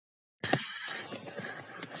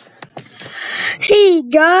Hey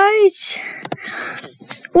guys,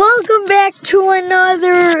 welcome back to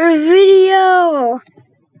another video.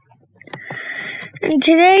 And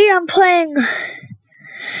today I'm playing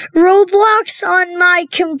Roblox on my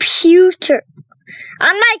computer.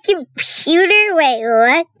 On my computer? Wait,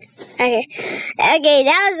 what? Okay,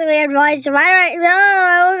 that was a weird voice. Why do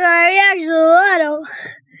I know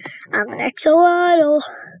I'm an axolotl.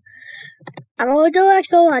 I'm a little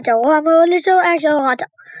axolotl. I'm a little axolotl.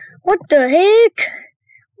 What the heck?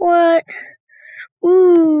 What?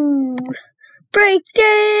 Ooh,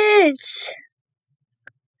 breakdance.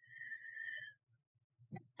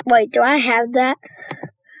 Wait, do I have that?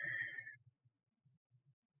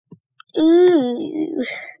 Ooh.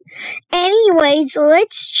 Anyways,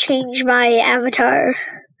 let's change my avatar.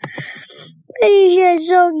 It's just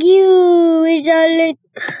so cute. It's a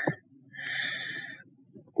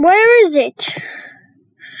Where is it?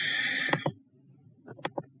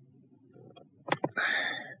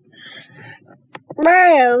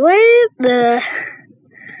 Bro, where the...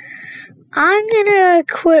 I'm gonna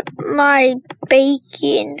equip my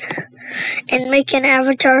bacon and make an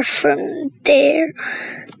avatar from there.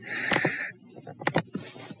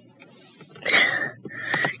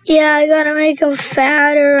 Yeah, I gotta make him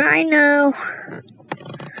fatter, I know.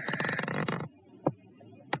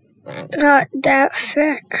 Not that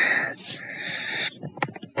fat.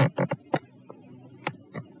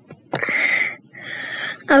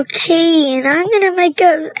 Okay, and I'm gonna make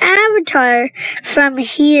an avatar from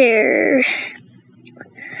here.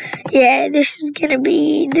 Yeah, this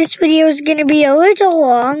video is gonna be a little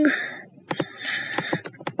long.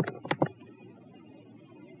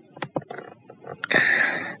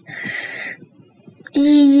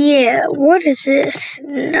 Yeah, what is this?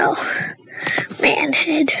 No. Man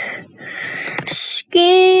head.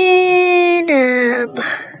 Skin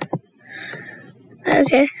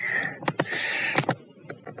Okay.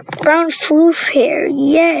 Brown floof hair.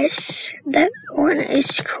 Yes, that one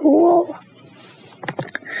is cool.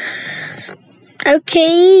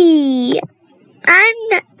 Okay.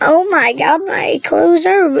 Oh my god, my clothes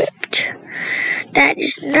are ripped. That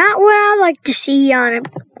is not what I like to see on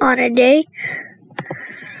a day.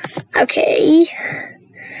 Okay.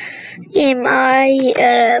 Am I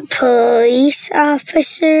a police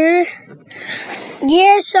officer?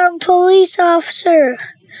 Yes, I'm a police officer.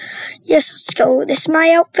 Yes, let's go. This is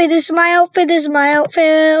my outfit, this is my outfit, this is my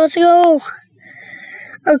outfit. Let's go.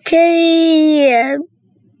 Okay.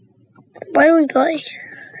 What do we play?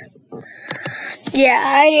 Yeah,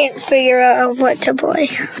 I didn't figure out what to play.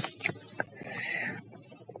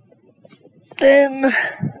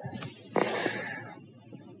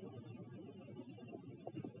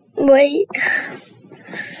 Wait.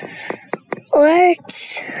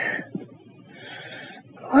 What?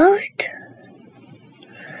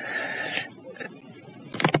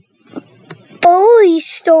 Bully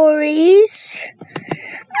stories?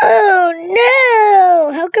 Oh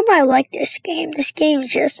no! How come I like this game? This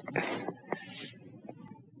game's just...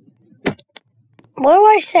 What do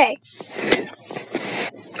I say?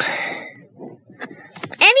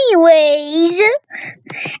 Anyways,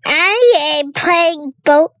 I am playing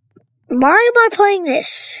both. Why am I playing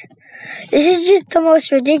this? This is just the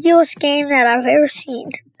most ridiculous game that I've ever seen.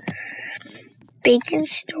 Bacon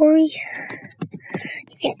story.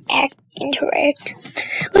 You can interact.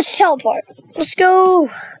 Let's teleport. Let's go.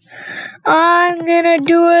 I'm gonna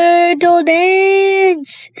do a little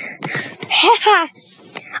dance. Haha.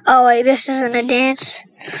 Oh wait, this isn't a dance.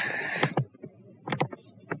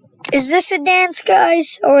 Is this a dance,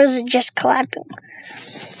 guys, or is it just clapping?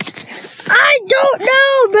 I don't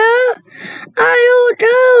know, bro. I don't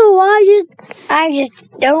know. I just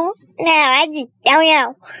don't know. I just don't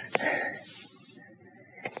know.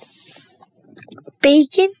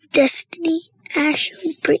 Bacon, Destiny,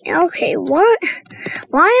 Ashley, Brittany. Okay, what?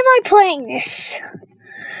 Why am I playing this?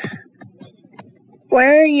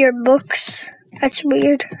 Where are your books? That's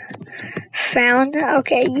weird. Found.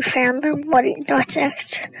 Okay, you found them. What's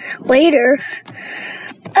next? Later.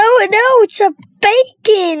 Oh no, it's a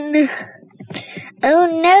bacon. Oh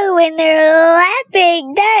no, and they're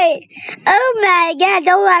laughing. Oh my god,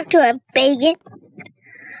 don't laugh to a bacon.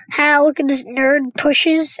 How, look at this nerd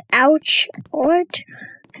pushes. Ouch. What?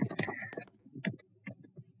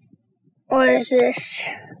 What is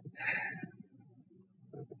this?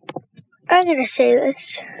 I'm gonna say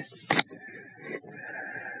this.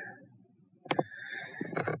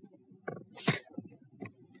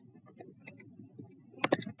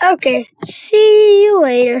 Okay, see you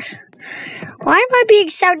later. Why am I being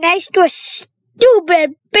so nice to a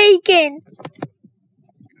stupid bacon?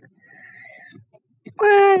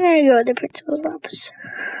 I'm gonna go to the principal's office.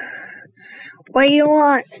 What do you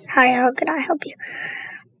want? Hi, how can I help you?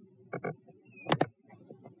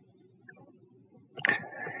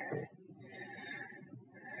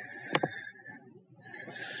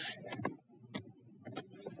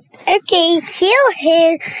 Okay,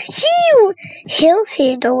 he'll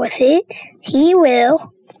handle with it. He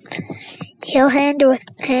will. He'll handle it.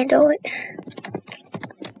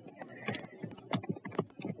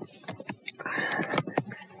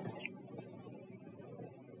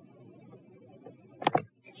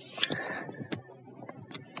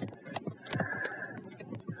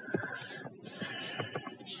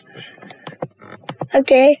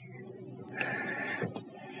 Okay.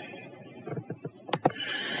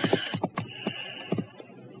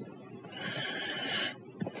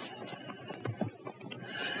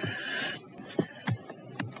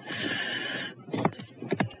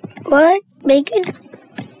 What? Bacon?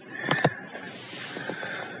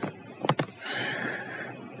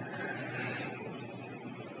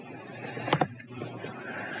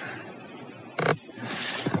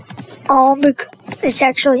 It's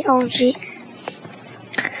actually OMG.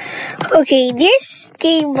 Okay, this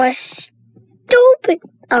game was stupid.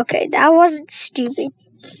 Okay, that wasn't stupid.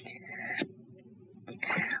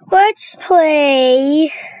 Let's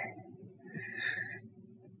play.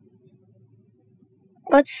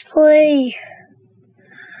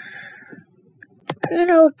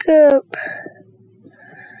 Look up.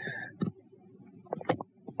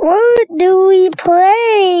 What do we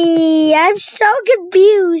play? I'm so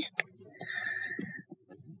confused.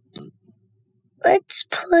 Let's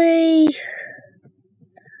play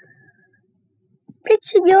Pet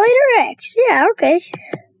Simulator X. Yeah, okay.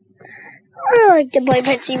 I like to play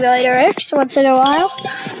Pet Simulator X once in a while.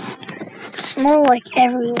 More like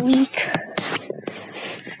every week.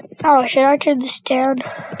 Oh, should I turn this down?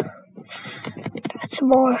 That's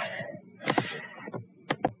more.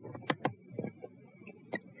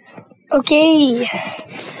 Okay.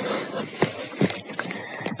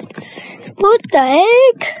 What the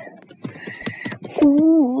heck?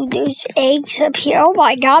 Ooh, there's eggs up here. Oh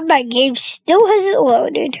my god, my game still hasn't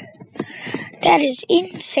loaded. That is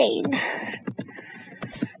insane.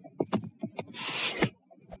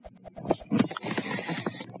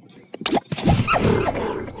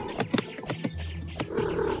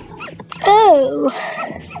 Oh,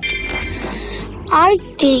 I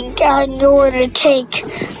think I'm going to take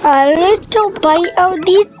a little bite of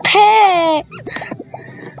these pets.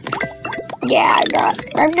 Yeah,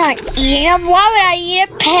 I'm not eating them. Why would I eat a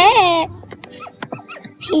pet?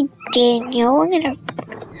 Hey, Daniel, I'm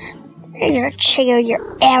gonna check out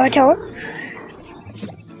your avatar.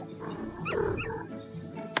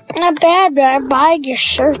 Not bad, but I'm buying your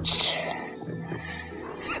shirts.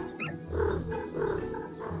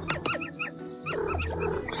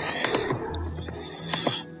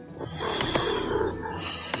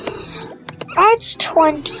 That's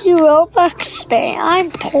 20 Robux, man.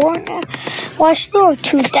 I'm poor now. Well, I still have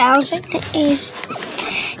 2,000.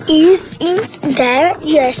 Isn't that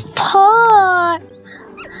just poor?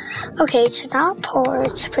 Okay, it's not poor.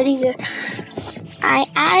 It's pretty good. I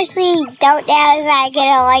honestly don't know if I'm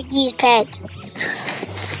gonna like these pets.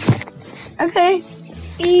 Okay.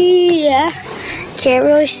 Yeah. Can't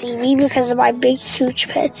really see me because of my big, huge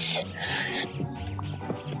pets.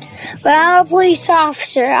 But I'm a police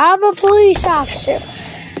officer.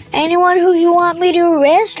 Anyone who you want me to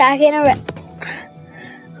arrest, I can arrest.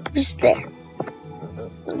 Who's there?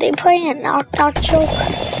 Are they playing a knock-knock joke?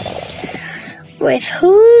 With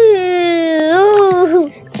who?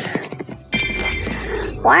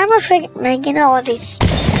 Why am I making all of these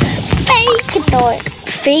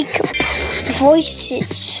fake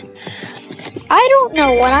voices? I don't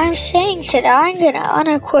know what I'm saying today. I'm gonna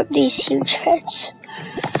unequip these huge pets.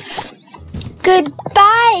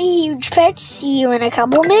 Goodbye, huge pets. See you in a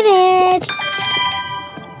couple minutes.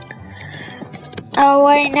 Oh,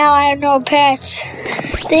 wait, now I have no pets.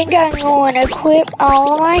 Think I'm going to equip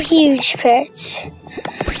all of my huge pets.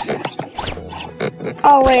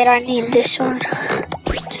 Oh, wait, I need this one.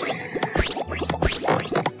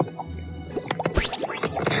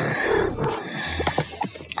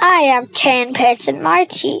 I have 10 pets in my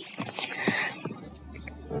team.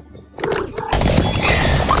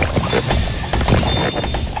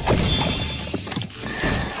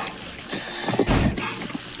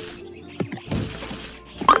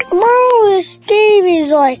 Bro, this game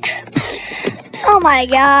is like, oh my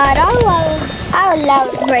god, I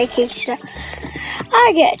love breaking stuff.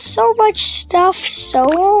 I get so much stuff so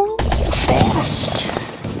fast.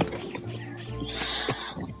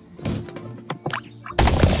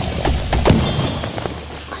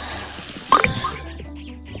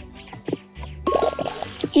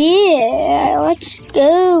 Yeah, let's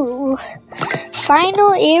go.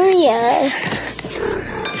 Final area.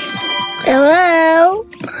 Hello?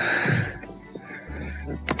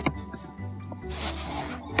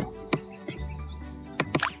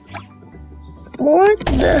 What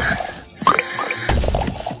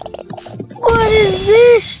is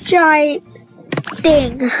this giant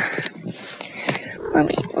thing? Let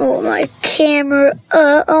me roll my camera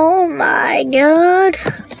up. Oh my god.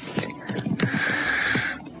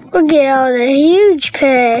 Look at all the huge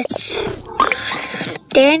pets.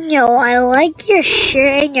 Daniel, I like your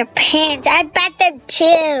shirt and your pants. I bought them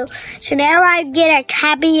too. So now I get a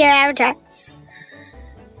copy of your avatar.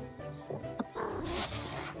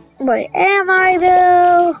 Wait, am I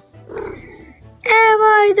though?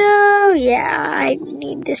 Yeah, I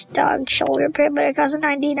need this dog shoulder pin, but it costs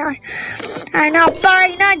 $99. I'm not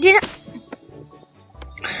buying $99.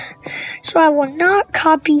 So I will not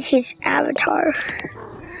copy his avatar.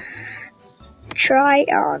 Try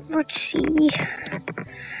on. Let's see.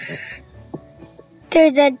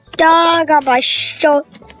 There's a dog on my shoulder.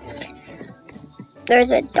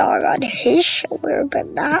 There's a dog on his shoulder, but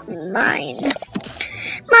not mine.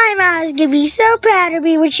 My mom's gonna be so proud of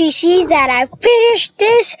me when she sees that I've finished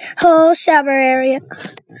this whole summer area.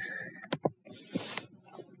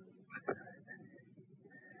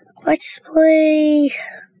 Let's play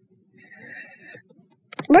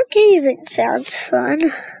Brookhaven. Sounds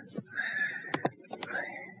fun.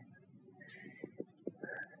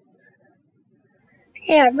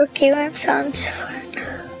 Yeah, Brookhaven sounds fun.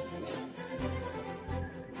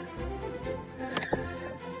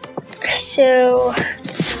 So,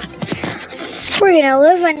 we're gonna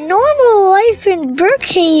live a normal life in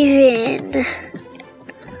Brookhaven.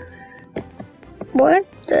 What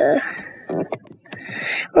the?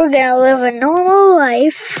 We're gonna live a normal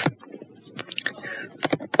life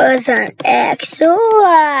as an axolotl.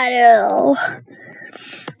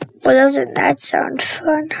 Well, doesn't that sound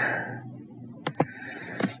fun?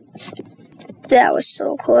 That was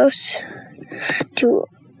so close to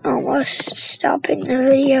almost stopping the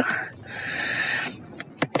video.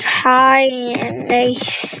 Hi,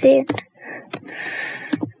 Nathan.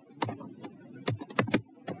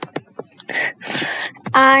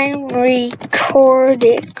 I'm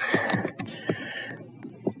recording.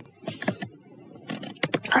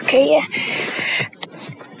 Okay, yeah.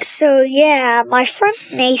 So, yeah, my friend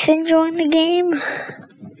Nathan joined the game,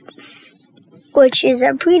 which is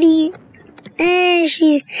a pretty... he's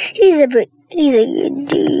a good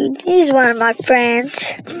dude. He's one of my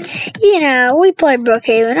friends. You know, we play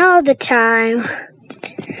Brookhaven all the time.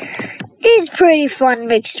 It's pretty fun to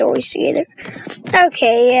make stories together.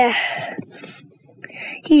 Okay, yeah.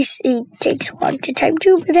 He takes a lot to type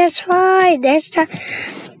too, but that's fine. That's time.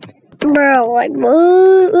 Bro, like,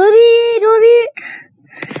 what? Let me.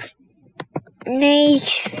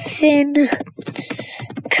 Nathan,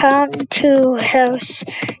 come to house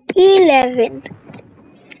 11.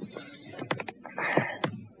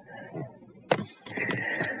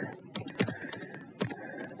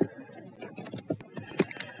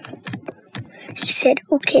 He said,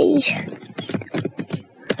 okay.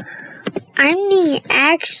 I'm the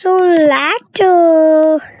axolotl.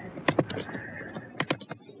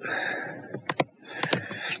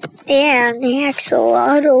 Yeah, I'm the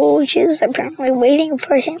axolotl, which is apparently waiting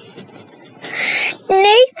for him.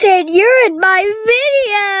 Nathan, you're in my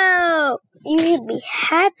video! You should be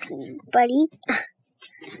happy, buddy.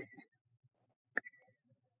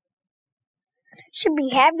 Should be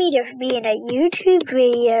happy to be in a YouTube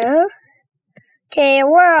video. Okay,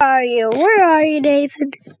 where are you? Where are you,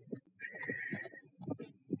 Nathan?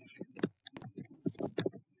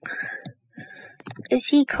 Is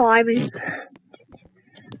he climbing?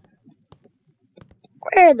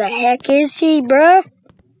 Where the heck is he, bruh?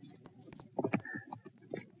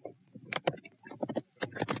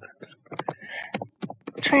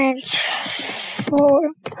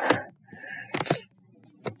 Transform.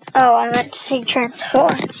 Oh, I meant to say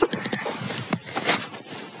transform.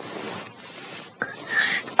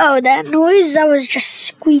 Oh, that noise, that was just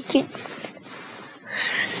squeaking.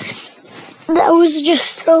 That was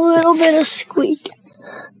just a little bit of squeak.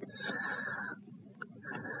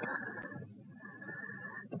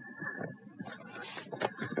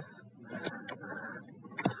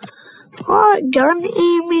 What? Gun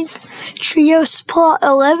aiming. Trio spot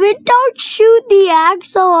 11. Don't shoot the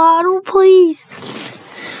axolotl, please.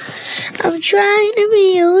 I'm trying to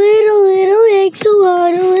be a little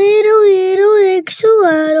axolotl, little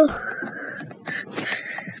axolotl.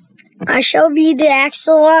 I shall be the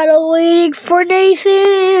axolotl waiting for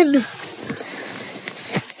Nathan.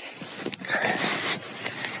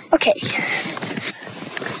 Okay.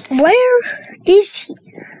 Where is he?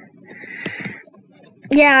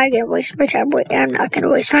 Yeah, I'm gonna waste my time. Wait, I'm not gonna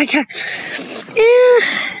waste my time.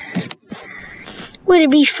 Would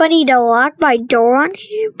it be funny to lock my door on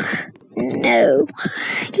him? No.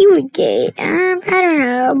 He would get, I don't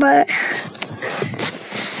know, but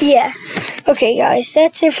yeah. Okay, guys,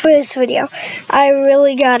 that's it for this video. I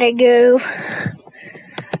really gotta go.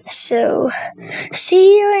 So,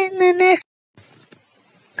 see you in the next.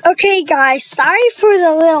 Okay, guys, sorry for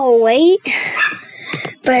the little wait,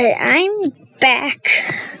 but I'm back,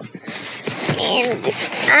 and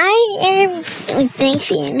I am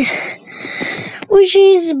thinking, which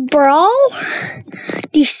is Brawl,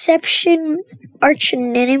 Deception, Arch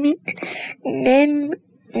Nemesis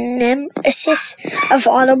of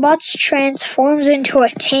Autobots transforms into a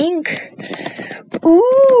tank.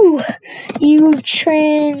 Ooh, you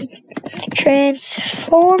transform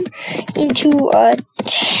into a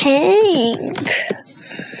tank.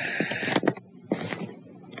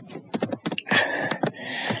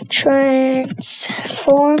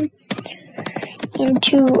 Transform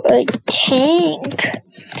into a tank.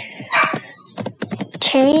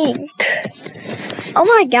 Oh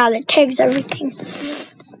my god, it tags everything.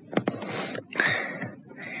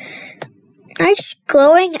 Nice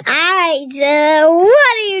glowing eyes.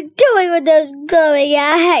 What are you doing with those glowing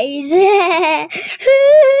eyes?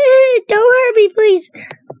 Don't hurt me, please.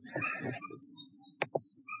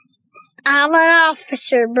 I'm an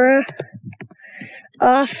officer, bro.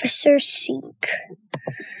 Officer Seek.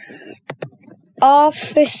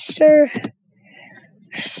 Officer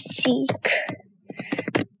Seek.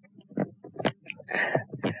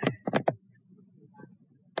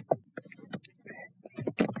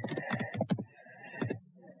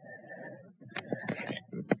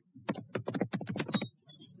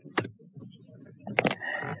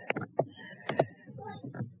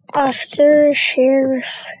 Officer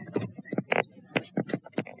Sheriff.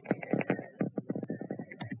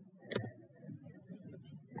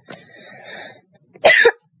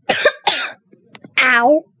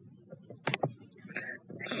 Ow.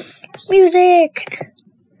 Music.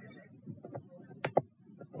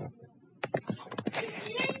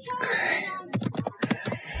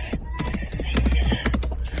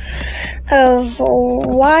 Of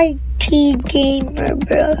YT Gamer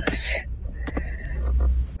Bros.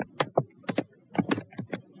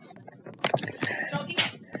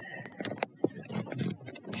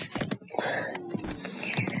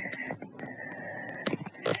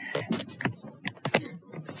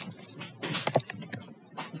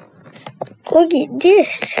 Look at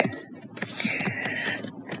this.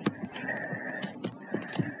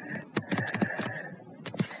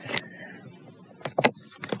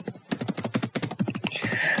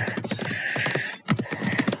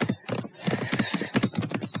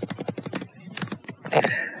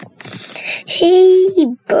 Hey,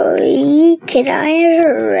 buddy, can I have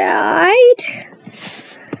a ride?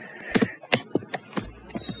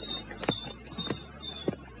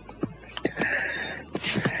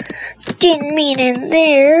 Didn't mean in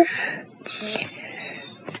there.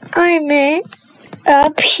 I meant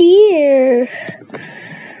up here.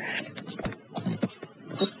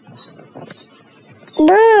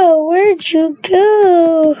 Bro, where'd you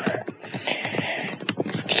go?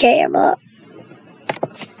 Okay, I'm up.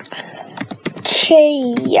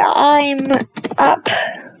 Okay, I'm up.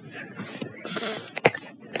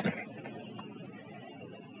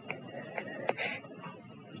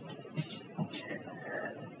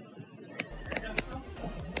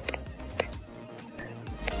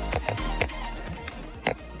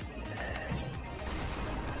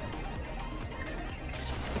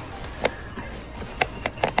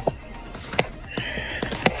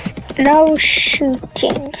 No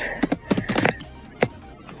shooting.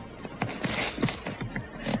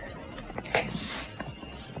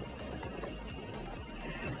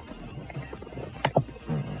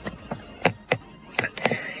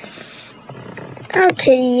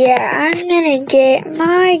 Okay, yeah, I'm gonna get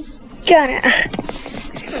my gun.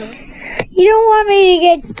 You don't want me to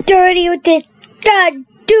get dirty with this gun,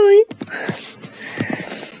 do you?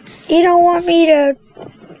 You don't want me to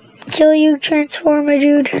kill you, Transformer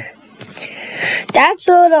dude? That's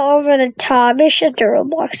a little over the top. It's just a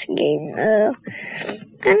Roblox game.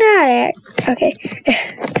 I'm not. Okay.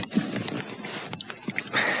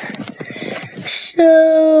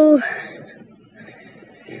 So,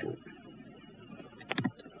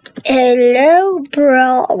 hello,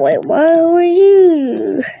 bro. Wait, what were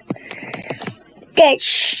you? Get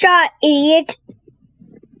shot, idiot.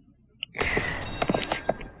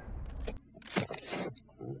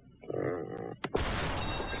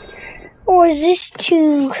 Or is this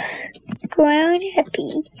too grown-uppy.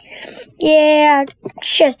 Yeah,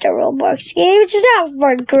 it's just a Roblox game. It's not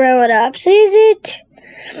for grown-ups, is it?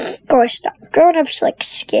 Of course not. Grown-ups like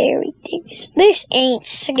scary things. This ain't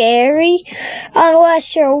scary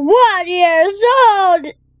unless you're 1 year old.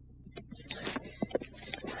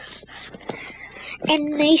 And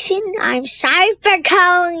Nathan, I'm sorry for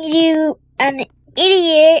calling you an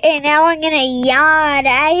idiot, and now I'm gonna yawn.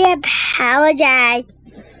 I apologize.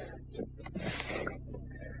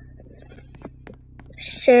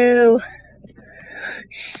 So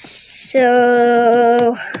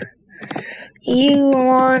you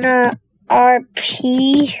wanna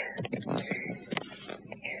RP?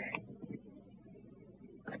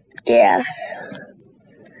 Yeah.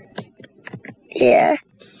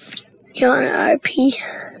 You wanna RP?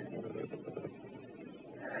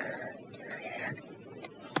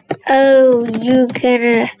 Oh, you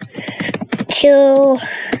gonna kill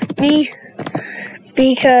me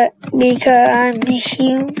because I'm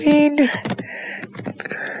human?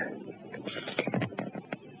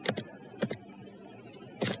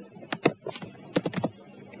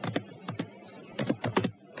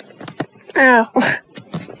 Oh.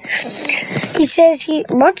 He says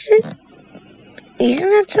what's it? Isn't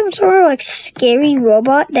that some sort of like scary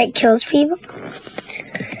robot that kills people?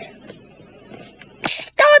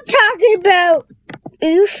 Stop talking about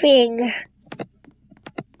oofing.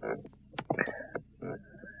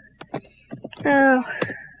 Oh.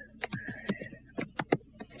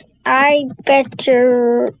 I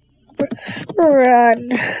better run.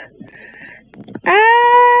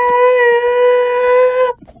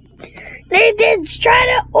 Nathan's trying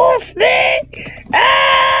to oof me!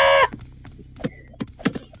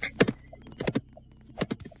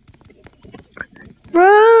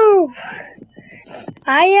 Bro!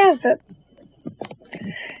 I have a...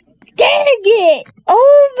 Dang it!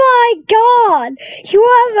 Oh my god! You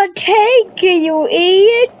have a tank, you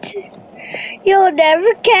idiot! You'll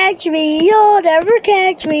never catch me! You'll never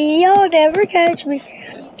catch me! You'll never catch me!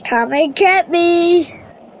 Come and get me!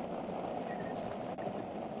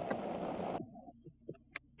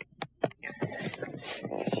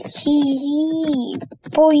 Hee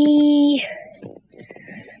boy!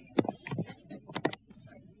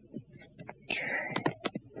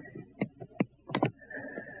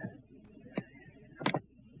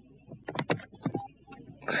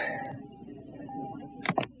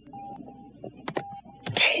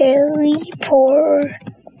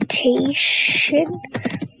 Teleportation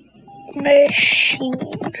machine.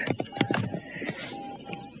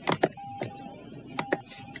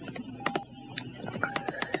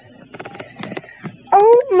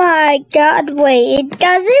 Oh my god, wait, it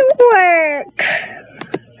doesn't work.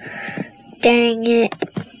 Dang it.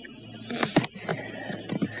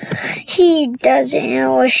 He doesn't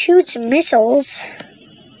know, shoots missiles.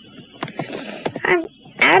 I'm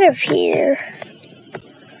out of here.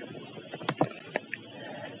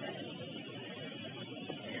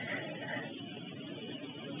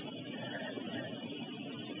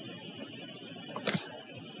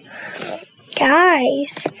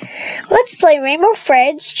 Guys, let's play Rainbow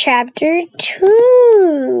Friends Chapter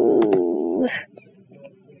 2.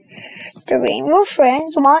 The Rainbow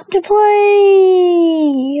Friends want to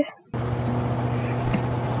play.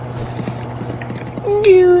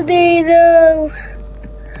 Do they though?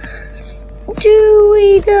 Do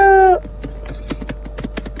we though?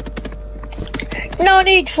 No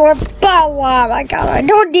need for a bow. Oh my god, I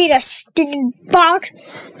don't need a stinking box.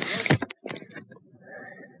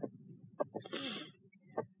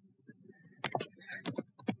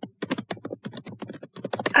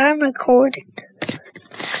 I'm recording.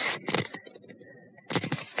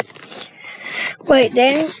 Wait,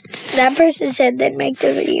 then that person said they'd make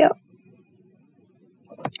the video.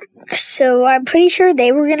 So I'm pretty sure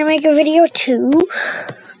they were gonna make a video too.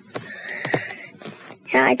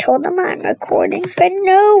 And I told them I'm recording, but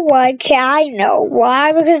no one can. I know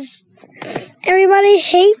why, because everybody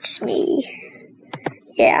hates me.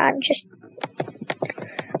 Yeah, I'm just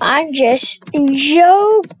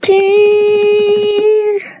joking.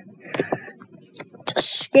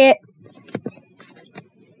 Just skip.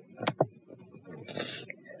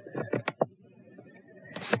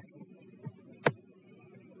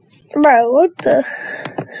 Bro, what the?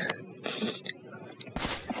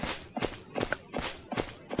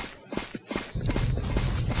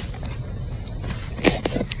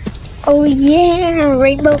 Oh yeah,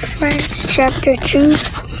 Rainbow Friends Chapter 2.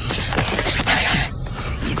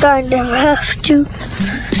 Kind of have to.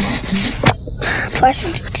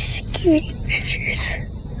 Pleasant security measures.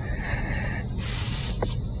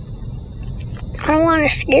 I don't want to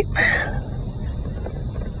skip.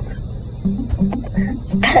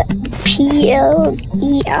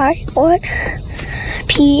 P-L-E-I, what?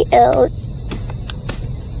 P-L-I-E,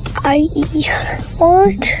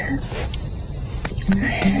 what?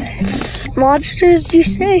 Monsters, you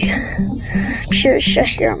say? I'm sure it's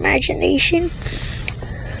just your imagination.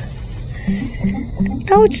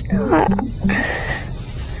 No, it's not.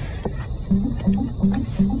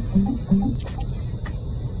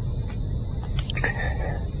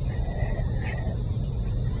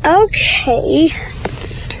 Okay.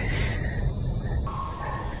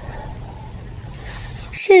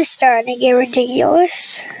 This is starting to get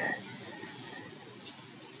ridiculous.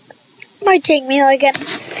 Might take me like a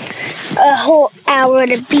whole hour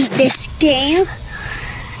to beat this game.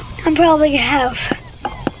 I'm probably gonna have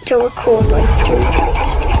to record like 3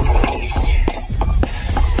 times to do this.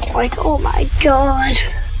 Like, oh my god.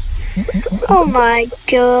 Oh my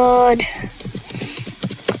god.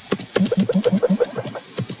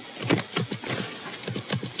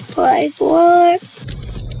 Like, what?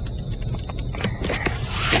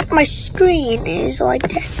 My screen is like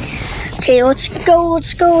that. Okay, let's go.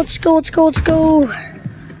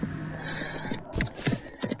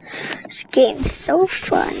 This game's so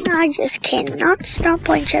fun. I just cannot stop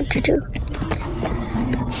playing Chapter 2.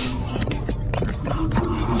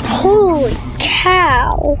 Holy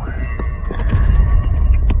cow.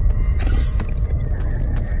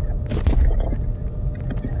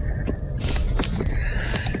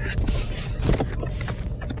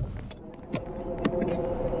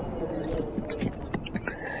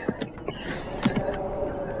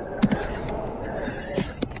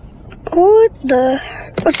 What the?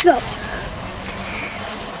 Let's go.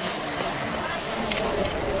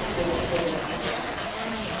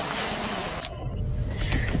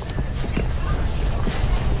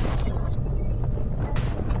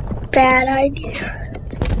 Bad idea.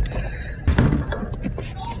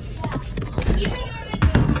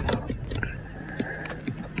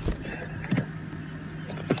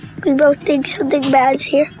 We both think something bad's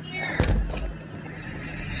here.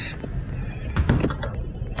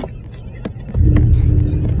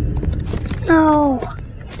 No.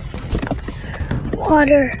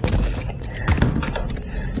 Water.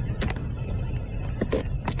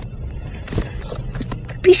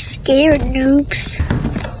 Be scared, noobs.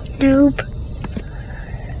 Noob.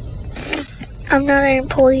 I'm not an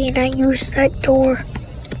employee and I use that door.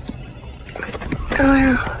 Oh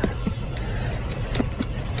no.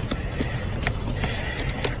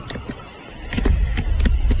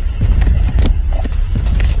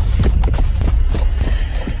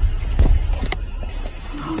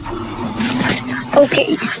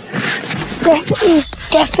 Okay, that is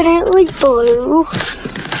definitely blue.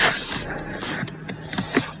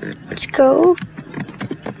 Let's go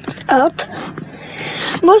up.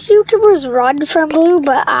 Most YouTubers run from blue,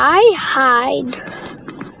 but I hide.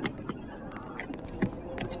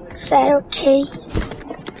 Is that okay?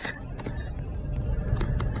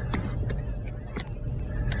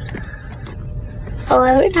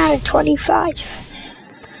 $11 out of 25.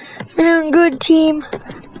 We're doing good, team.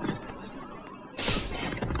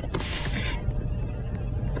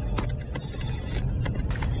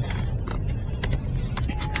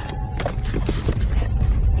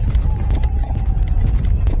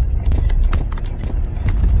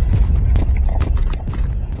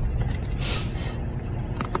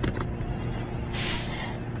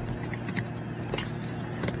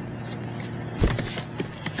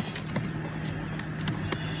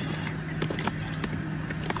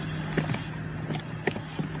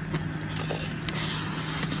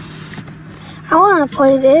 I want to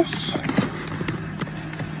play this.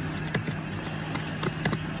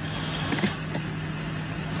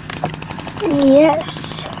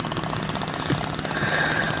 Yes.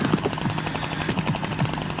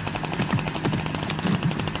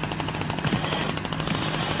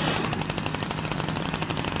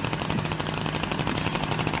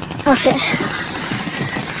 Okay.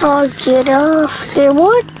 I'll get off there.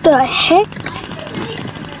 What the heck?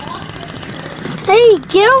 Hey,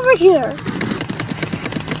 get over here.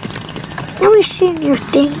 Let me see your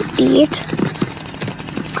thing, idiot.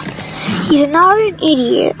 He's not an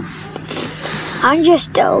idiot. I'm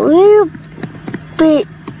just a little bit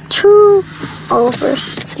too over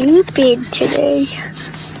stupid today.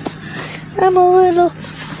 I'm a little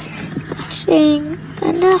saying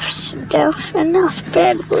enough stuff, enough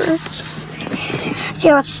bad words.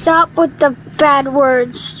 Okay, let's stop with the bad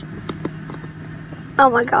words. Oh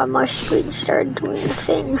my god, my screen started doing the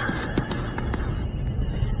thing.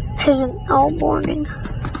 Isn't all morning.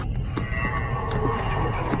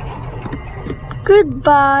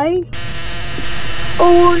 Goodbye.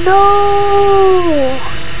 Oh no!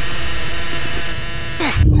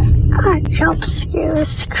 That jump scare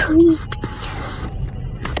is creepy.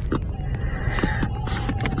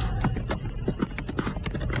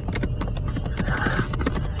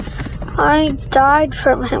 I died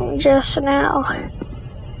from him just now.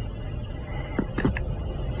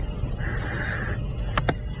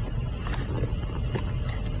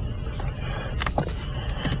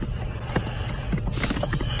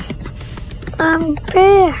 I'm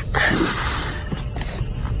back.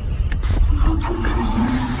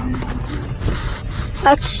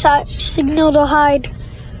 That's a signal to hide.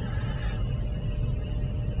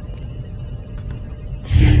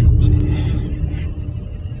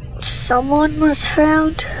 Someone was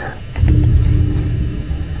found.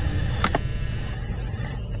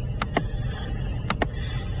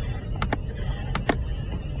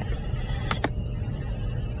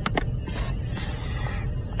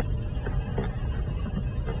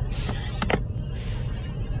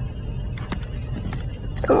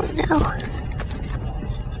 Oh no.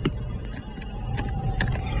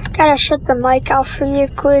 Gotta shut the mic off really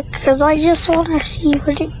quick because I just want to see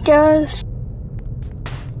what it does.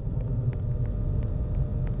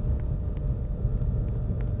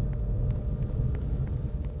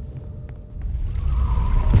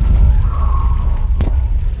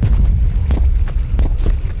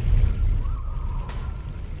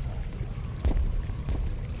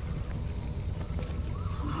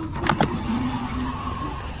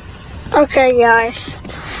 Okay guys,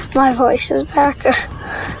 my voice is back.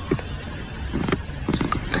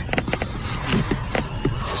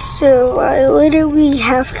 So I literally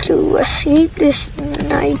have to escape this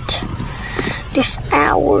night, this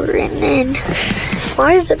hour, and then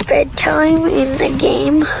why is it bedtime in the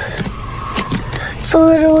game? It's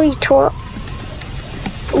literally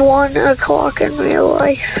 1 o'clock in real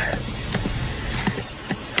life.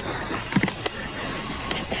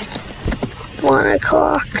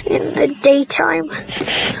 O'clock in the daytime.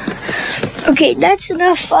 Okay, that's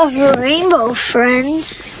enough of Rainbow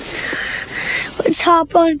Friends. Let's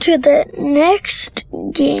hop on to the next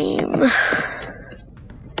game.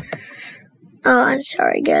 Oh, I'm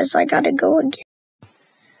sorry guys, I gotta go again.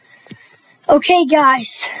 Okay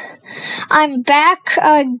guys, I'm back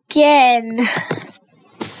again.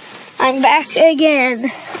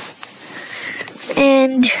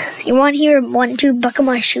 And you want to hear 1, 2 buckle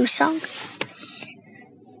my shoe song?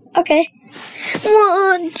 Okay.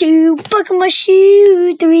 1, 2, buckle my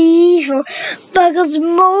shoe. 3, 4, buckles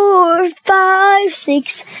more. 5,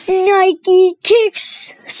 6, Nike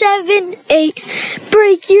kicks. 7, 8,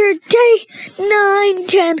 break your day. 9,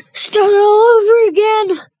 10, start all over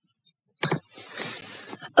again.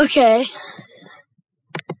 Okay.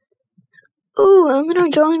 Ooh, I'm gonna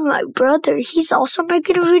join my brother. He's also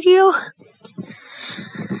making a video.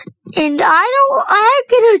 And I'm not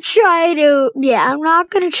gonna try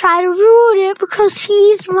to ruin it because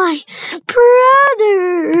he's my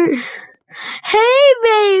brother. Hey,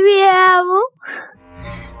 baby apple.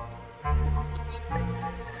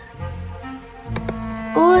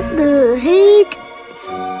 What the heck?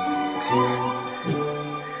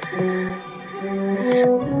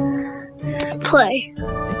 Play.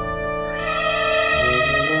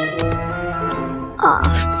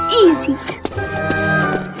 Easy.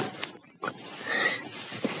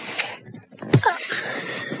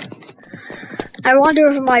 I wonder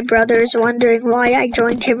if my brother's wondering why I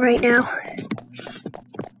joined him right now.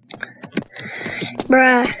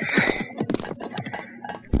 Bruh.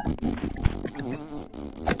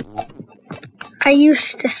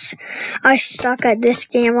 I suck at this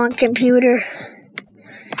game on computer.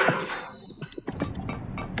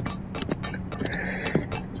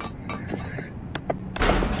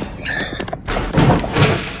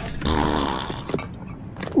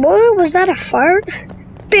 What was that, a fart?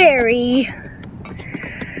 Barry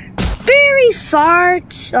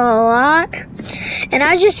farts a lot, and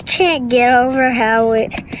I just can't get over how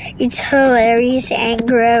it's hilarious and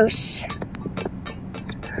gross.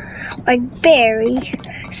 Like, Barry,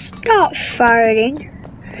 stop farting.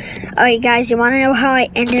 Alright guys, you wanna know how I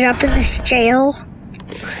ended up in this jail?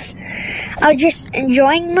 I was just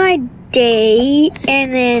enjoying my day,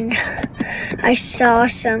 and then I saw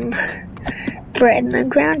some bread in the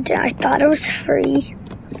ground, and I thought it was free.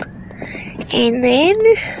 And then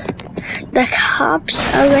the cops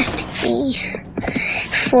arrested me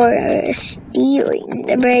for stealing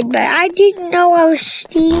the bread, but I didn't know I was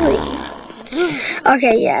stealing.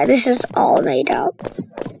 Okay, yeah, this is all made up.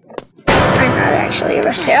 I'm not actually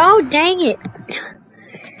arrested. Oh, dang it.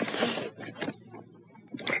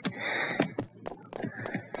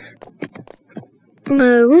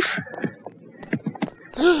 Move.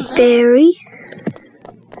 Barry.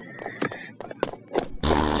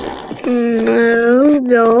 No,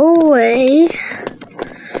 go away.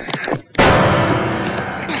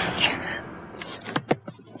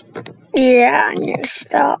 Yeah, I'm gonna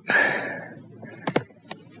stop.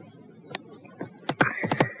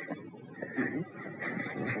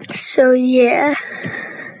 So yeah,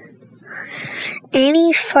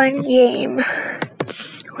 any fun game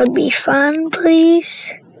would be fun,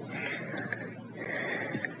 please.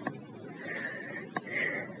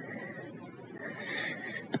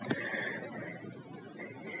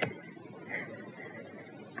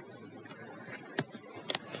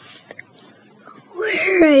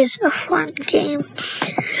 Where is a fun game?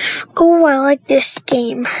 Oh, I like this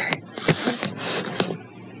game.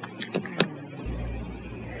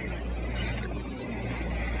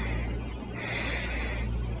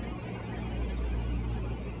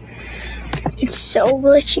 It's so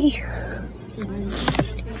glitchy.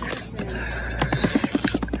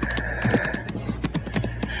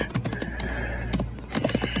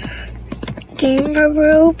 Gamer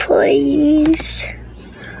bro, please.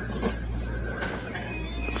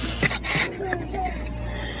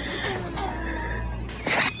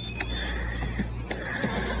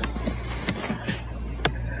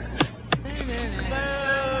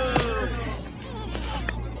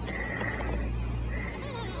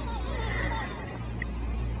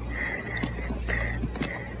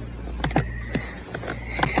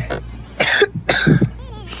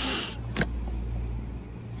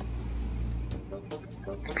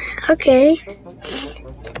 Okay.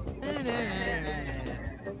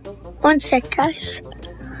 One sec, guys.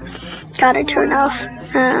 Gotta turn off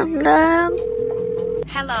Hello.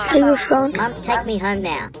 your phone. Mum, take me home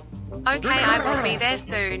now. Okay, I will be there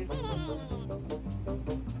soon.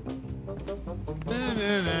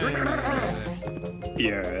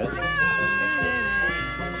 Yes.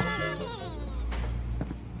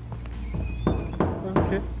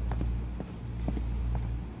 Okay.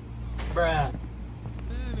 Bruh.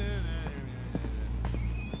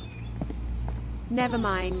 Never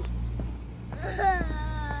mind.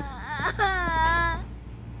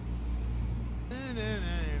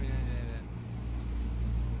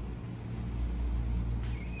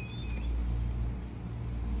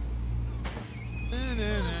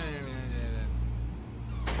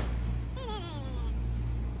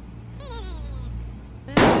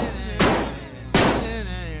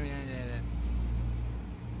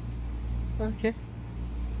 Okay.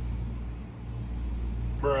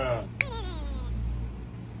 Bruh.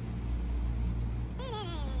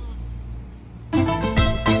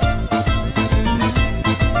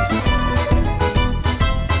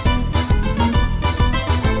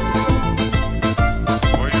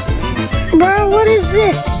 Bro, what is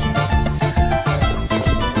this?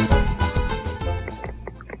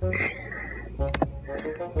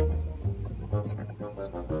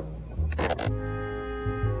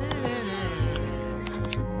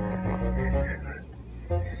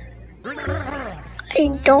 I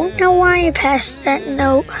don't know why I passed that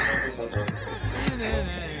note.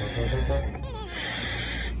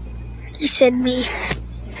 He said me.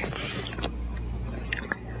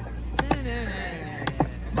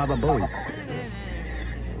 Baba boy.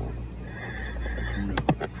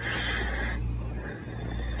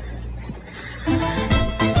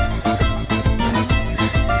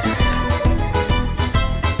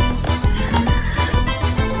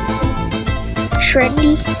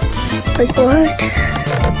 Trendy? Like what?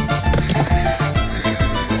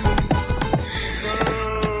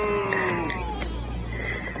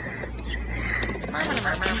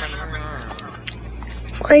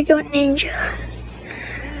 Lego Ninja.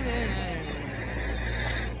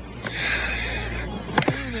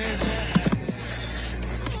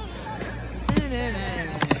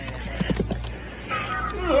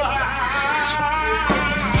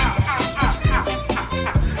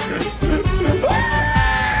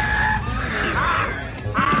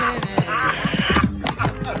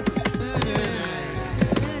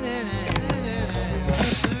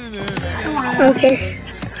 Okay.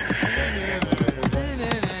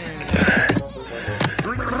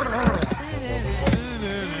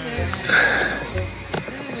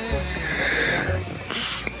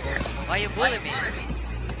 Why you bullying me?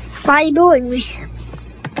 Why are you bullying me?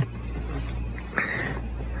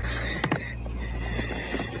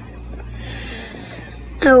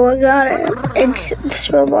 Oh, I gotta exit this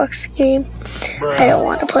Roblox game. I don't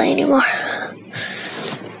want to play anymore.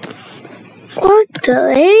 What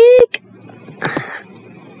the heck?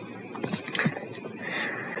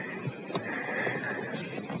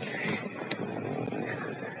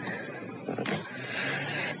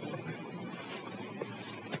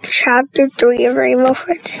 Chapter 3 of Rainbow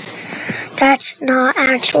Friends. That's not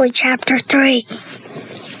actually chapter 3.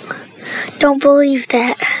 Don't believe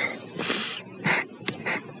that.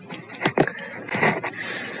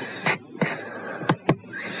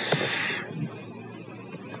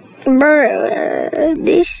 Bruh,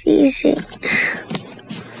 this is it.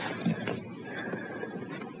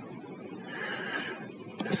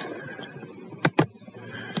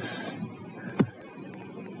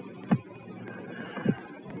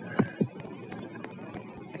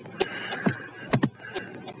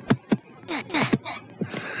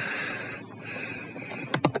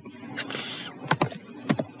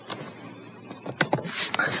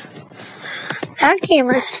 That game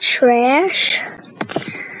was trash.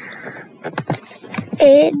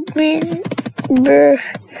 Edmund Brookhaven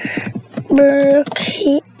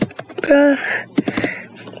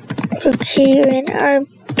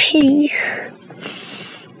RP.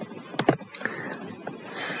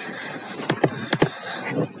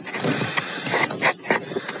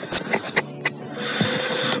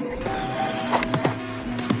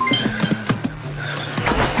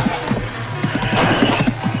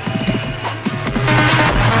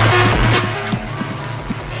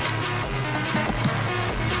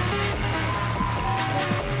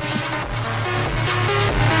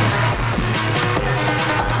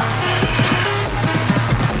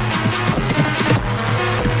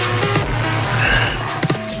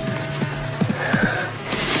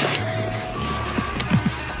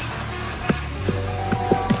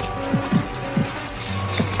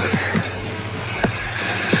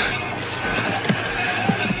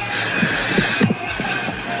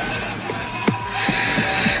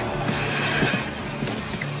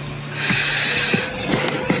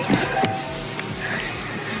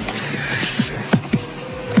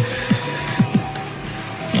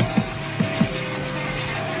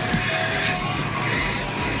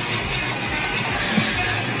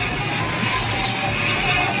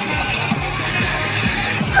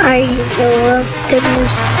 I love the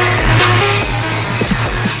music.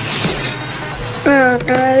 Oh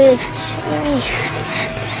no, it's me.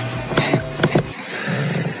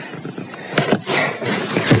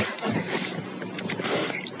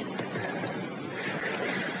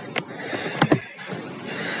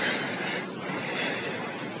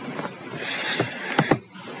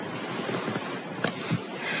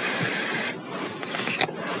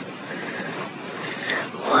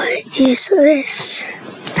 What is this?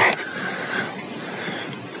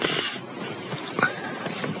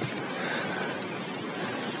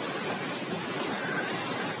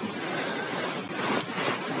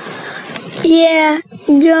 Yeah,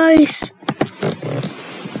 guys,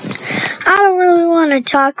 I don't really want to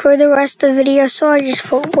talk for the rest of the video, so I just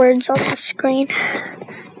put words on the screen.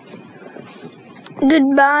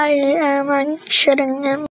 Goodbye, I'm shutting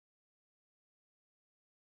them.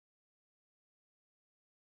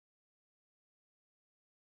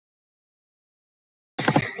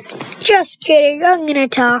 Just kidding, I'm gonna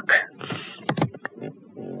talk.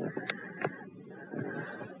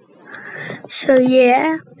 So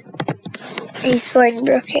yeah, he's playing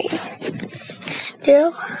Brookhaven.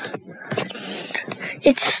 Still,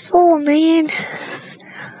 it's full, man.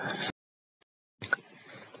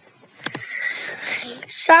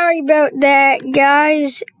 Sorry about that,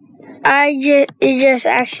 guys. It just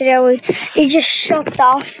accidentally, it just shuts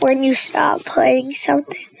off when you stop playing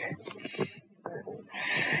something.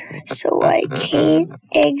 So I can't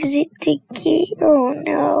exit the game. Oh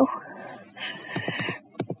no.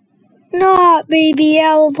 Not Baby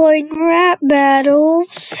Owl playing rap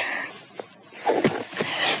battles.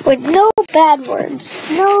 With no bad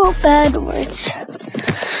words. No bad words.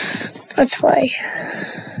 Let's play.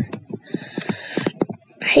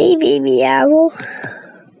 Hey Baby Owl.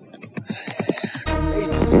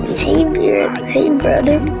 Hey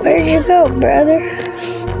brother. Where'd you go, brother?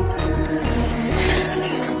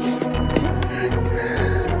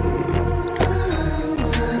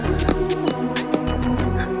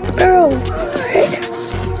 Bro,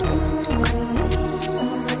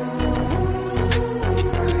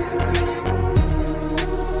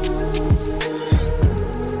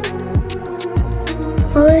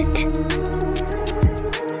 what?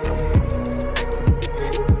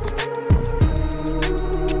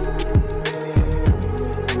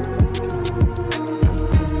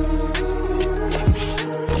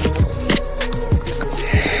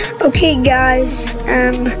 Okay, guys,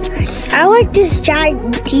 I like this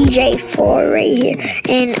giant DJ4 right here.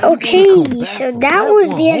 And okay, so that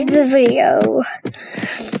was the end of the video.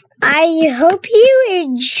 I hope you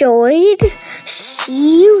enjoyed.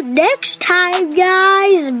 See you next time,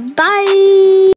 guys. Bye.